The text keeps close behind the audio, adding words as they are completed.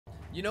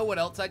You know what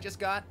else I just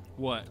got?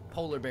 What?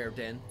 Polar bear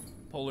den.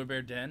 Polar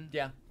bear den?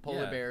 Yeah,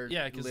 polar bear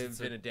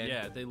live in a den.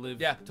 Yeah, they live.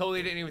 Yeah,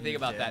 totally didn't even think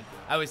about that.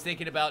 I was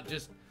thinking about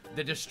just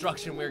the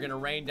destruction we're gonna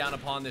rain down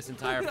upon this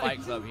entire fight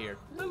club here.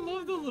 I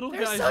love the little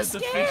They're guys so with the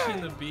fish scared.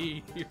 and the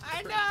bee.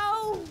 I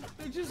know.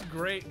 They're just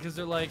great because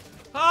they're like,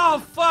 oh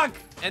fuck,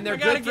 And they're I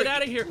gotta good for, get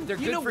out of here. They're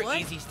You good know for what?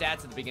 easy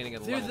stats at the beginning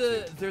of the They're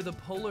level. they're the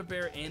polar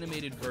bear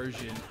animated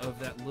version of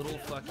that little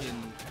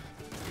fucking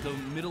the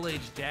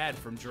middle-aged dad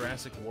from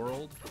Jurassic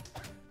World.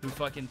 Who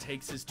fucking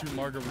takes his 2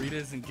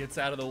 margaritas and gets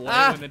out of the way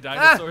when the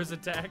dinosaurs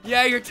attack?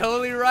 Yeah, you're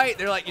totally right.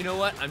 They're like, you know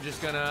what? I'm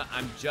just gonna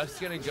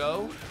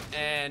go,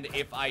 and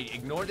if I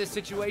ignore this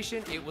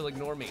situation, it will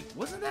ignore me.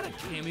 Wasn't that a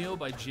cameo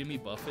by Jimmy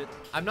Buffett?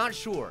 I'm not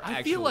sure. I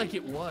actually. feel like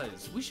it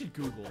was. We should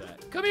Google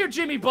that. Come here,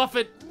 Jimmy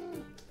Buffett.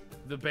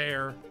 The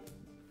bear.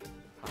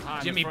 Aha,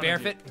 in Jimmy front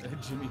of you.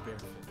 Barefoot? Jimmy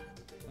Barefoot.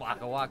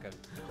 Waka waka.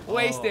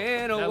 Wasting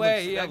that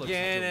away looks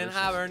again in delicious.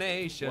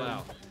 hibernation.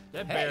 Wow.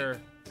 That Hey. bear.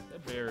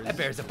 That bear is. That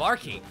bear's a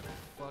barkeep.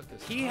 Fuck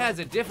is He has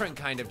a different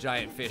kind of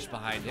giant fish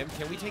behind him.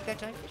 Can we take that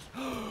giant fish?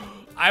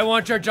 I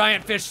want your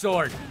giant fish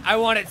sword. I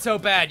want it so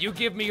bad. You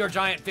give me your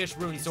giant fish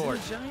rune sword.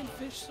 Is it a giant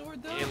fish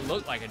sword though? It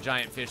looked like a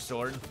giant fish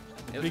sword.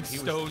 Big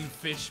stone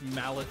fish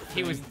mallet.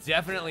 He was thing.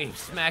 definitely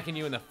smacking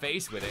you in the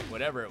face with it,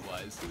 whatever it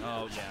was.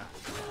 Oh yeah.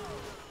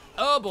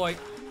 Oh boy.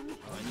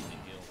 Oh, I need to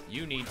heal.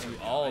 You need to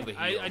all the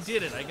heals. I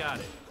did it. I got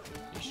it.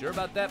 You sure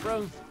about that,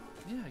 bro?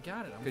 Yeah, I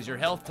got it. Because your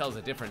health tells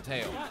a different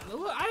tale.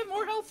 Look, I have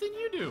more health than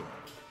you do.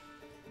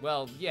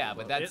 Well, yeah,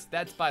 but Well,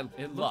 that's by It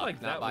looked luck,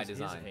 like not that by was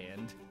design. his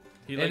hand.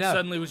 He Yeah, like no.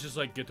 suddenly was just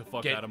like, get the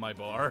fuck Get- out of my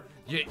bar.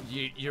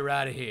 You're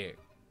out of here.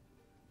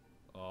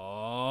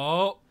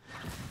 Oh.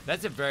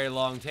 That's a very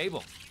long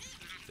table.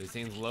 So it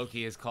seems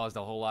Loki has caused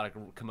a whole lot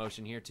of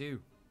commotion here too.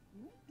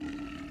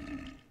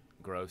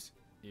 Gross.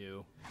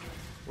 You.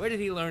 Where did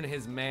he learn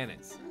his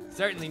manners?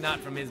 Certainly not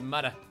from his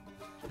mother.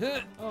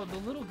 Oh, the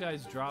little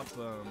guys drop.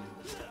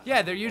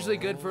 Yeah, they're usually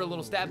good for a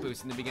little stat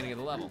boost in the beginning of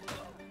the level.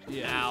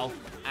 Yeah. Ow,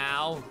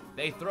 ow.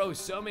 They throw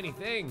so many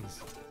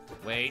things.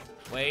 Wait,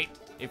 wait.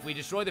 If we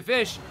destroy the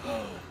fish,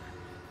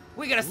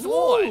 we get a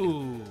sword.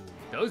 Ooh.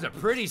 Those are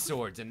pretty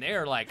swords, and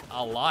they're like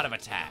a lot of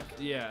attack.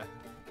 Yeah.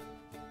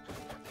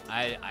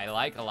 I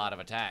like a lot of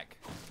attack.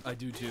 I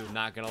do too.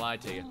 Not gonna lie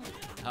to you.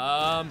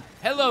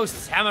 Hello,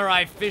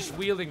 samurai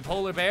fish-wielding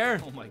polar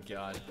bear. Oh my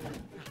god.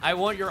 I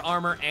want your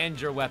armor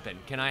and your weapon.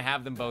 Can I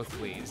have them both,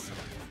 please?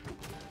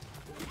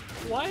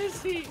 Why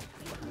is he?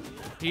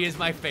 He is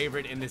my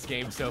favorite in this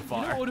game so You know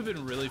far. what would have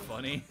been really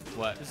funny?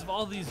 What? Is if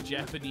all these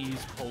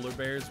Japanese polar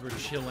bears were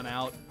chilling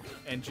out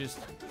and just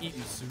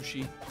eating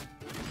sushi.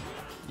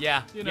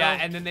 Yeah, You know? yeah,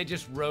 and then they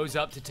just rose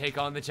up to take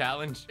on the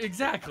challenge.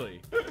 Exactly.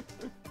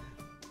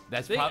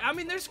 That's I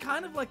mean, there's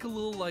kind of like a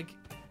little like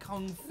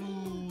kung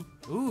fu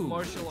Ooh.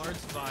 martial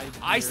arts vibe.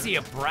 I here. see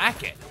a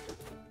bracket.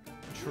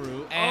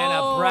 True. And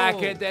Oh. a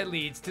bracket that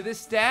leads to the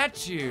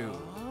statue.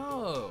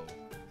 Oh.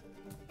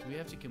 Do we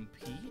have to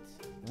compete?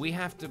 We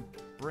have to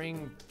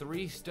bring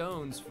 3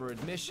 stones for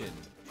admission.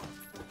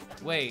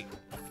 Wait.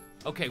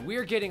 Okay,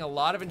 we're getting a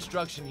lot of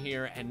instruction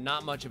here, and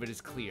not much of it is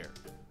clear.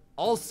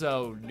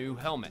 Also, new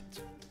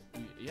helmet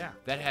Yeah.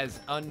 that has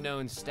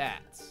unknown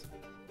stats.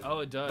 Oh,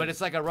 it does. But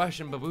it's like a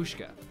Russian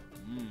babushka.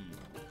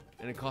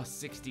 And it costs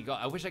 60 gold.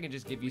 I wish I could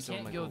just give you we some of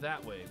can't my go gold.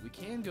 that way. We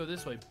can go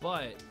this way,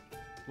 but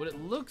what it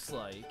looks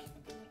like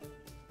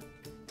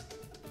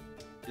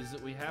is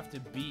that we have to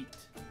beat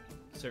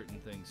certain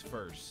things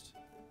first.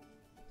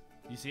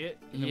 You see it?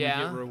 And then we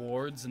Yeah. get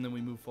rewards and then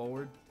we move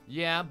forward.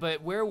 Yeah,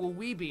 but where will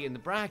we be in the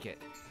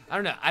bracket? I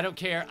don't know. I don't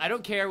care. I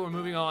don't care. We're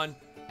moving on.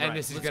 And Right,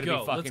 this is let's going to be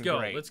go, fucking Let's go.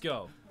 great. Let's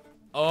go.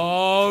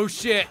 Oh,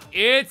 shit.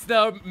 It's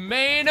the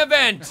main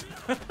event.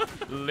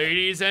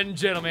 Ladies and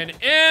gentlemen,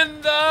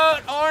 in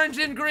the orange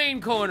and green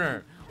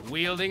corner,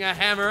 wielding a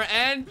hammer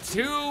and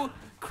 2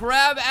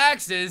 crab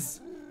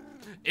axes,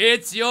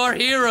 it's your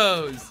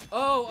heroes.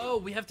 Oh,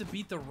 we have to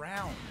beat the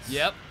rounds.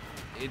 Yep.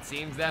 It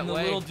seems that And the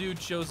way. little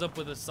dude shows up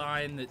with a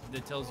sign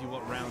that tells you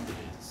what round it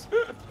is.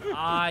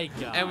 I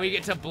got And we it.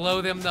 get to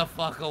blow them the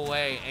fuck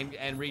away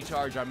and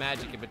recharge our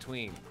magic in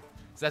between.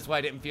 So that's why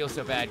I didn't feel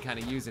so bad kind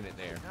of using it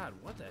there. God,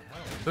 what the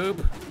hell?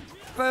 Boop.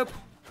 Boop.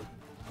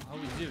 Oh,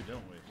 we do,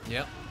 don't we?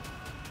 Yep.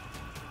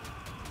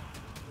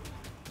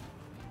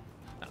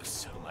 That was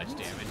so much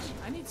damage.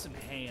 I need some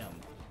ham.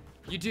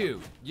 You do.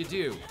 You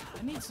do.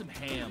 I need some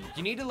ham.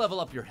 You need to level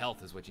up your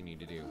health is what you need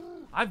to do.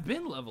 I've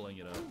been leveling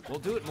it up. We'll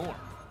do it more.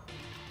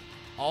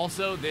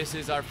 Also, this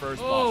is our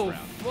first Oh, boss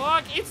round.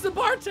 fuck. It's the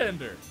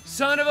bartender.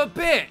 Son of a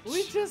bitch!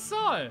 We just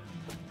saw it.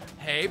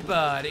 Hey,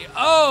 buddy.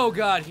 Oh,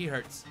 God, he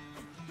hurts.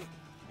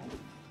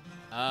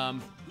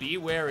 Be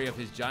wary of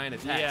his giant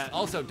attacks. Yeah.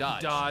 Also,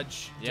 dodge.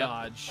 Dodge,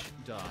 Yep.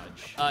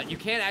 dodge. You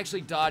can't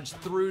actually dodge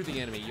through the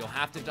enemy. You'll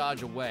have to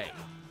dodge away,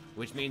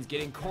 which means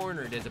getting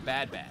cornered is a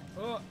bad.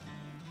 Oh,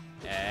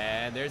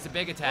 And there's a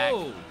big attack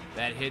Oh.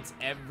 that hits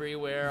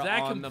everywhere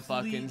that on the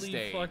fucking completely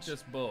stage. fucked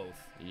us both.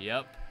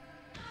 Yep.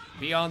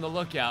 Be on the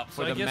lookout for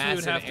So I the guess we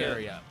would massive have to-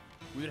 area.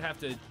 We would have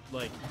to,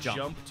 like, Jump.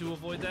 jump to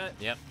avoid that?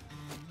 Yep.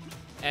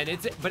 And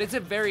it's a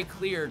very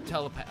clear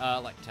telepath.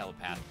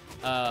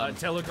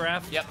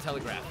 Telegraph? Yep,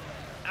 telegraph.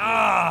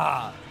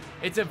 Ah!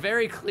 It's a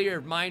very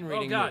clear mind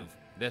reading God. move.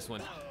 This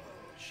one.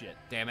 Shit.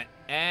 Damn it.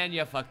 And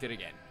you fucked it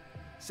again.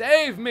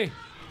 Save me!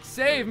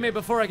 Save me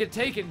before I get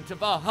taken to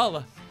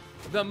Valhalla.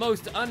 The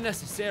most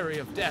unnecessary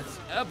of deaths.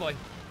 Oh boy.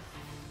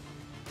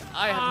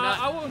 I have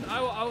not.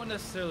 I wouldn't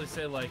necessarily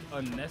say like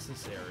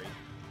unnecessary.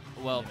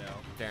 Well, you know.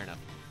 fair enough.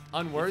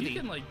 Unworthy. If you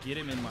can like get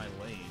him in my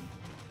lane.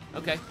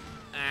 Okay.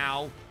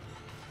 Ow.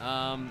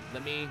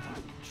 Let me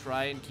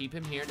try and keep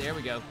him here. There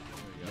we go.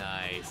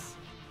 Nice.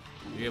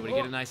 You're able to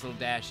get a nice little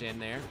dash in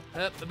there.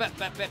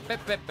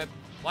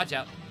 Watch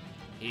out.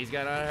 He's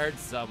gonna hurt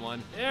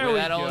someone with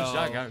that old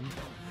shotgun.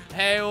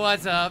 Hey,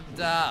 what's up,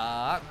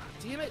 Doc?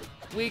 Damn it.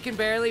 We can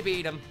barely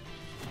beat him.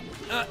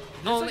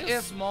 Only like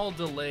a small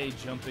delay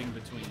jumping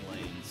between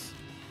lanes.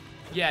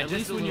 Yeah, At just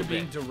least a when you're little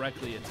being bit.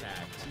 directly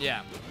attacked.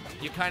 Yeah.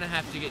 You kind of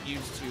have to get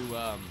used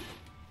to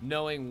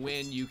knowing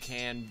when you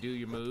can do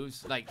your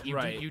moves. Like,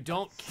 you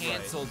don't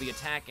cancel the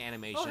attack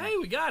animation hey,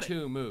 we got it.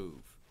 to move.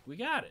 We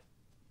got it.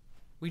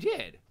 We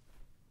did.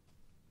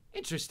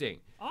 Interesting.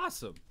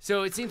 Awesome.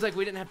 So it seems like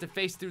we didn't have to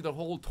face through the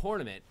whole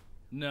tournament.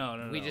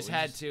 No. We just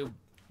had to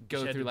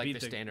go through like the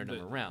standard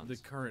number of rounds. The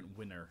current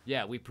winner.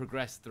 Yeah, we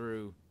progressed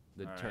through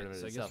the All tournament right,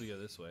 so itself. I guess we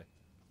go this way.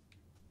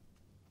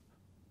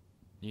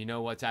 You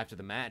know what's after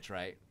the match,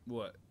 right?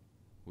 What?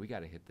 We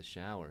gotta hit the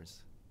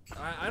showers.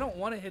 I don't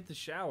want to hit the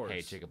showers. Hey,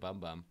 chicka bum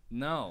bum.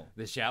 No.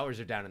 The showers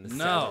are down in the No.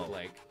 cellar,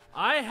 Blake.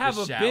 I have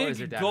The a showers are big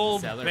down in the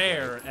gold cellar,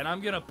 bear, Blake. and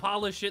I'm gonna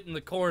polish it in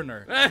the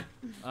corner.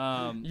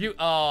 You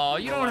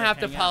don't have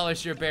to hang out.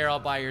 polish your bear all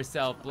by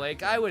yourself,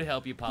 Blake. I would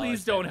help you polish.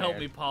 Please don't that help bear.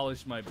 me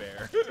polish my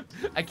bear.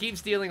 I keep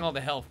stealing all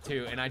the health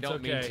too, and I It's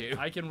don't okay. mean to.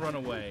 I can run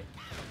away.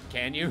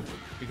 Can you?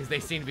 Because they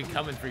seem to be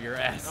coming for your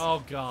ass.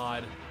 Oh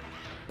God.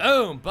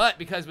 Boom! But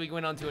because we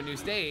went on to a new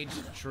stage,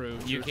 True.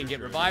 you can get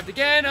revived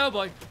again. Oh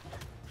boy.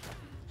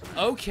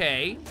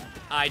 Okay,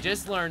 I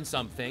just learned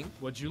something.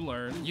 What'd you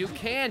learn? You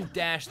can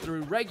dash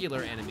through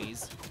regular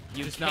enemies.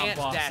 You Just not can't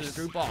dash bosses.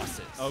 through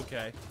bosses.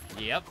 Okay.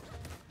 Yep.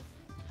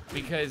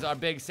 Because our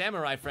big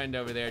samurai friend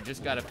over there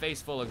just got a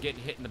face full of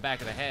getting hit in the back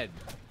of the head.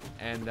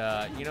 And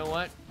you know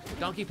what?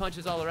 Donkey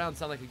punches all around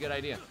sound like a good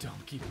idea.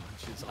 Donkey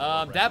punches. All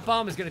around. That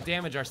bomb is gonna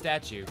damage our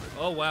statue.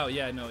 Oh wow,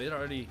 yeah, no,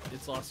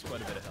 it's lost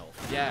quite a bit of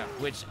health. Yeah,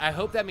 which I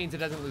hope that means it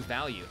doesn't lose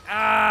value.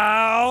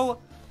 Ow!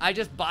 I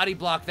just body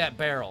blocked that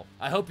barrel.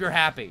 I hope you're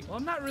happy. Well,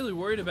 I'm not really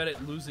worried about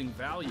it losing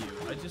value.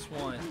 I just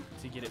want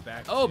to get it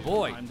back. Oh to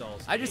boy,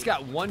 Heimdall's I just cave.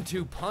 got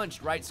 1-2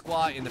 punched right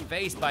squat in the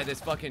face by this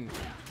fucking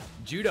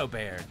judo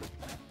bear.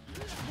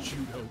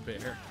 Judo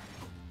bear.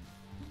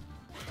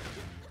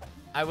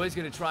 I was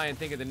gonna try and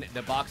think of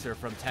the boxer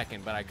from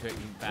Tekken, but I couldn't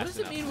fast What does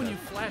it enough, mean so. when you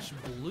flash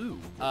blue?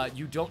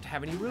 You don't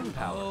have any rune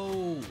power.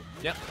 Oh.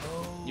 Yep.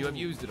 Oh. You have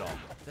used it all.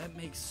 That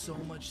makes so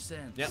much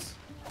sense. Yep.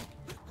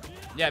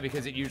 Yeah,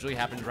 because it usually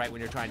happens right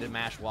when you're trying to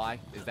mash Y.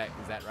 Is that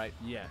right?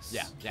 Yes.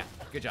 Yeah.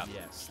 Good job.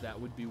 Yes, that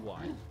would be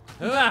why.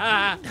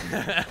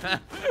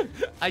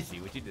 I see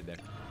what you did there.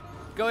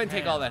 Go ahead and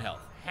take all that health.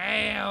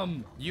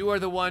 Ham. You are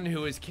the one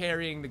who is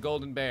carrying the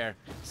golden bear,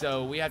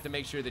 so we have to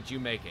make sure that you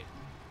make it.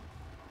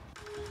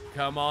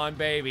 Come on,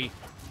 baby.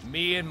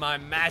 Me and my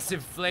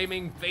massive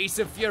flaming face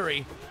of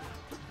fury.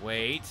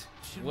 Wait.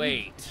 Should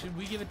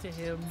we give it to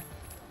him?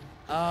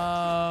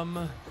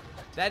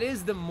 That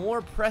is the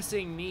more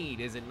pressing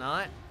need, is it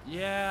not?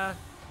 Yeah.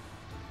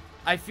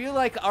 I feel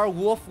like our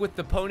wolf with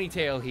the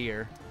ponytail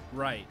here.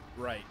 Right.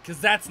 Because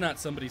that's not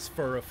somebody's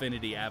fur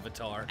affinity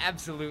avatar.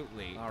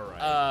 Absolutely. All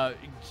right.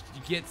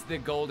 Gets the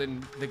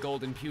golden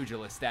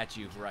pugilist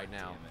statue right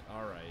now. Damn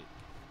it. All right.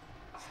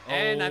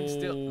 And I'm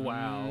still.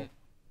 Wow.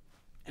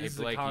 Hey This is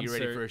a Blake, you ready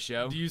concert. for a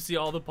show? Do you see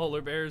all the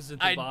polar bears at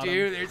the I bottom?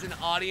 do. There's an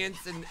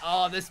audience, and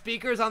the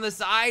speakers on the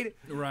side,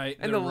 Right.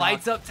 and the they're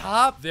lights rock- up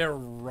top. They're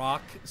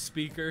rock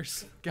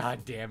speakers.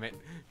 God damn it!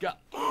 God.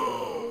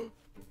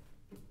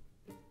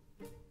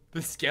 The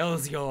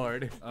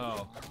Skellsjord,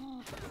 Oh.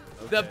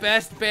 the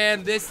best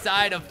band this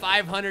side of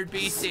 500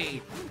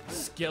 BC.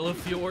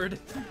 Skellafjord.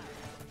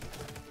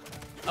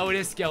 Oh, it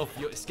is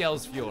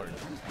Skellsfjord.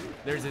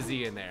 There's a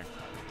Z in there.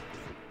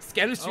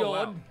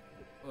 Skellsfjord.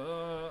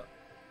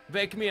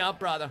 Wake me up,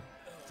 brother.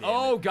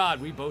 Oh God,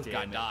 we both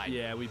got died.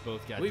 Yeah, we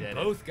both got We deaded.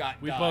 both got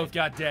We died. both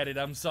got deaded.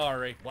 I'm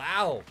sorry.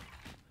 Wow.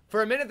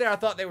 For a minute there, I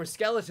thought they were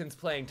skeletons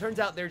playing. Turns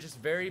out they're just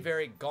very,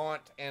 very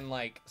gaunt and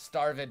like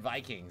starved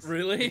Vikings.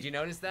 Really? Did you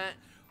notice that?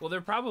 Well, they're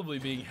probably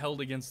being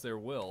held against their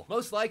will.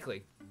 Most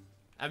likely.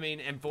 I mean,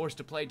 and forced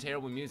to play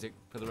terrible music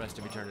for the rest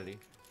of eternity.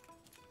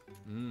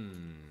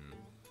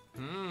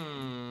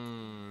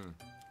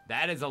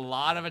 That is a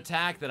lot of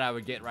attack that I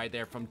would get right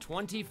there, from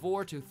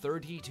 24 to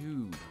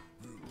 32.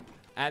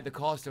 At the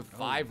cost of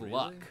 5 really?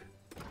 luck.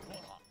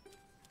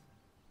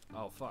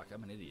 Oh, fuck.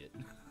 I'm an idiot.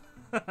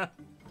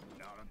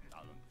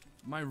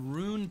 My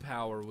rune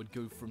power would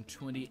go from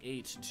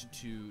 28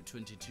 to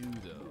 22,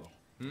 though.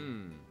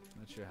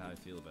 Not sure how I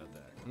feel about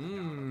that.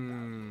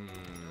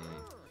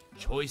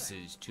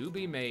 Choices to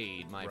be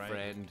made, my Right.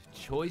 friend.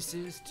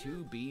 Choices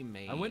to be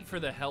made. I went for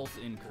the health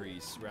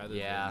increase rather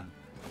than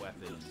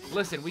weapons.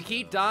 Listen, we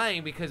keep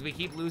dying because we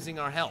keep losing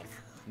our health.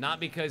 Not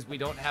because we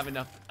don't have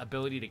enough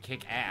ability to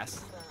kick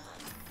ass.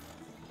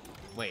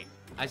 Wait,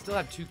 I still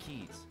have 2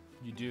 keys.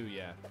 You do,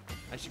 yeah.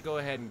 I should go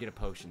ahead and get a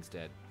potion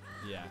instead.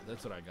 Yeah,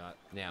 that's what I got.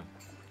 Yeah.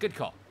 Good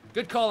call.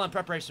 Good call on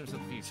preparations for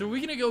the future. So are we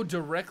gonna go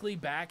directly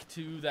back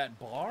to that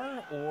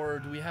bar, or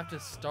do we have to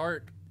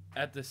start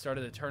at the start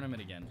of the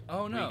tournament again?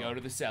 Oh no. We go to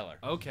the cellar.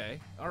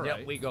 Okay. All right.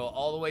 Yep, we go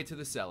all the way to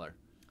the cellar.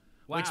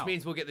 Wow. Which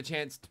means we'll get the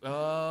chance to,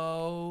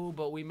 oh,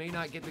 but we may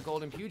not get the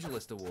Golden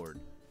Pugilist Award.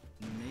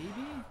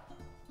 maybe.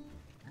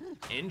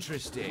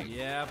 Interesting.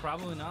 Yeah,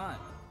 probably not.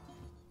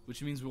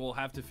 Which means we'll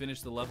have to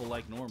finish the level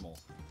like normal.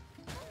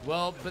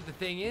 Well, but the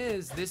thing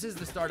is, this is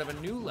the start of a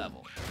new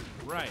level.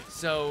 Right.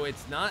 So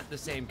it's not the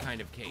same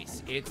kind of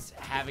case. It's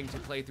having to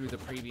play through the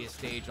previous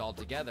stage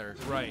altogether.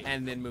 Right.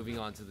 And then moving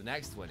on to the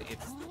next one.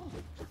 It's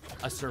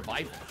a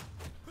survival.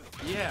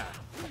 Yeah.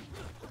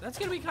 That's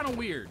gonna be kind of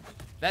weird.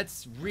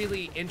 That's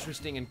really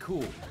interesting and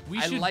cool.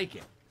 I should- like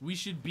it. We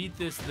should beat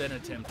this, then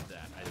attempt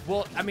that. I think.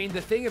 Well, I mean,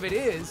 the thing of it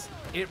is,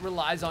 it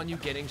relies on you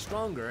getting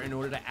stronger in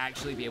order to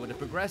actually be able to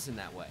progress in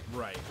that way.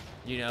 Right.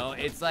 You know,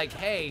 it's like,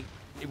 hey,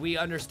 we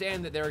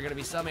understand that there are going to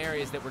be some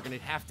areas that we're going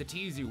to have to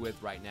tease you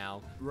with right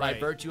now by Right.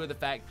 virtue of the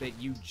fact that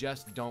you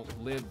just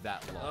don't live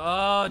that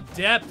long. Oh,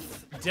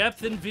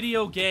 depth in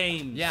video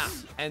games. Yeah,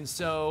 and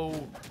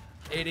so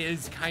it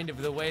is kind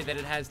of the way that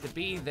it has to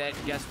be that,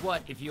 guess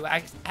what, if you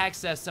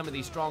access some of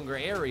these stronger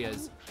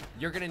areas,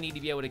 you're going to need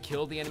to be able to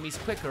kill the enemies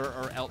quicker,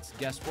 or else,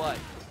 guess what,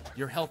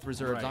 your health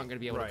reserves Right, aren't going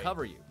to be able to right.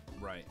 cover you.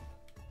 Right.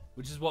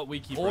 Which is what we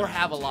keep. Or running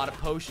have a into. lot of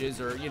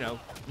potions, or, you know,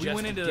 We just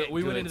went into get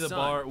we went good into the sun.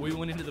 bar. We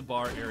went into the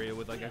bar area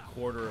with like a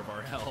quarter of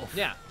our health.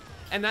 Yeah,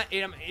 and that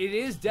it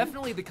is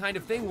definitely the kind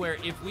of thing where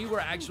if we were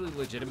actually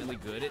legitimately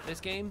good at this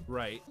game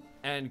Right.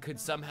 and could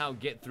somehow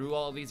get through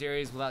all of these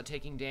areas without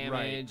taking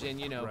damage and,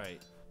 you know,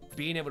 Right.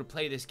 being able to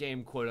play this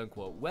game quote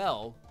unquote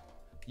well,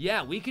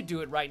 yeah, we could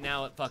do it right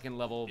now at fucking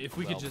level. If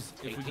we could well, just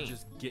 18.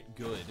 get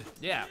good,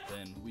 Yeah,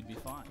 then we'd be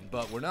fine.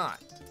 but we're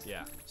not.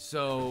 Yeah.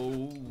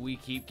 So we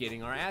keep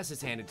getting our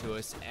asses handed to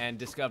us and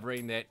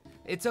discovering that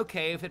it's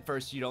okay if at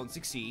first you don't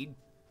succeed.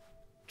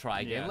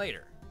 Try again Yeah.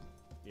 later.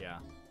 Yeah.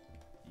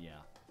 Yeah.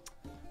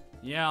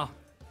 Yeah.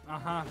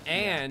 Uh-huh.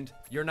 And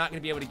you're not going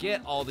to be able to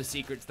get all the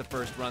secrets the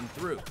first run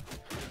through.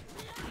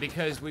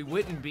 Because we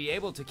wouldn't be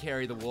able to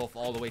carry the wolf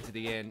all the way to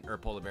the end, or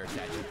polar bear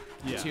statue,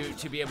 Yeah.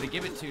 to be able to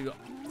give it to,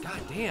 god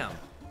damn,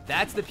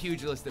 that's the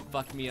pugilist that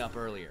fucked me up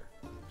earlier.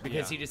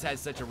 Because Yeah. he just has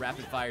such a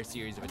rapid fire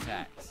series of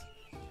attacks.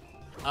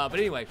 But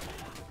anyway,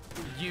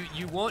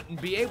 you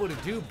won't be able to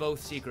do both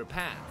secret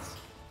paths.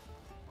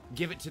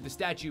 Give it to the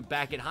statue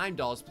back at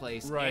Heimdall's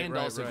place, Right, and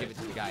right, also right. give it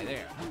to the guy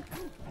there.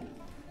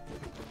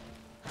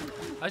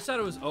 I just thought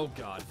it was. Oh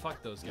God,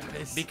 fuck those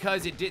guys.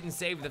 Because it didn't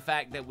save the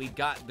fact that we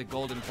got the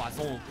golden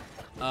poisson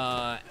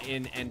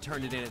and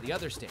turned it in at the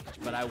other stage.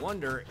 But I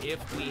wonder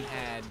if we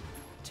had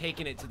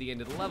taken it to the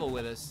end of the level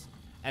with us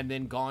and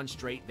then gone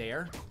straight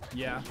there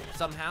Yeah.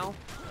 somehow,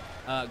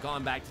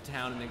 gone back to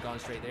town and then gone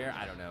straight there.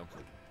 I don't know,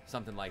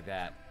 something like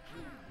that.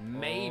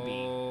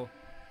 Maybe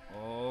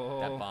Oh.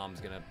 that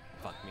bomb's gonna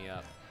fuck me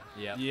up.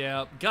 Yep.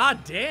 Yeah.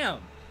 God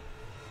damn.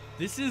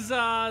 This is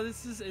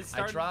it's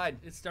starting. I tried.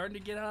 It's starting to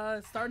get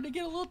a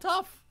little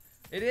tough.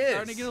 It is.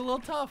 Starting to get a little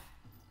tough.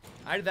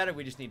 Either that or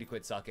we just need to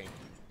quit sucking.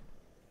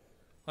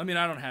 I mean,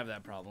 I don't have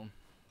that problem,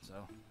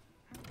 so.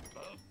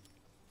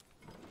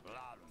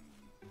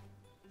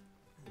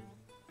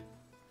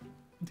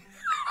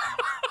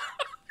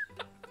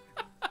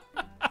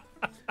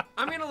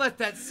 I'm gonna let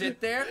that sit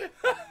there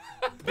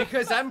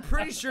because I'm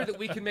pretty sure that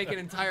we can make an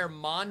entire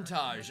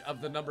montage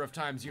of the number of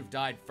times you've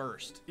died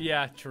first.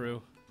 Yeah.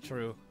 True.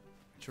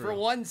 For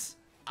once,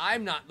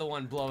 I'm not the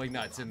one blowing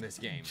nuts in this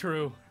game.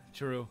 True.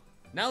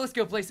 Now let's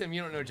go play some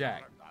You Don't Know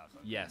Jack.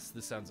 Yes,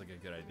 this sounds like a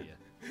good idea.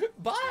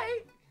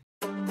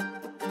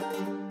 Bye!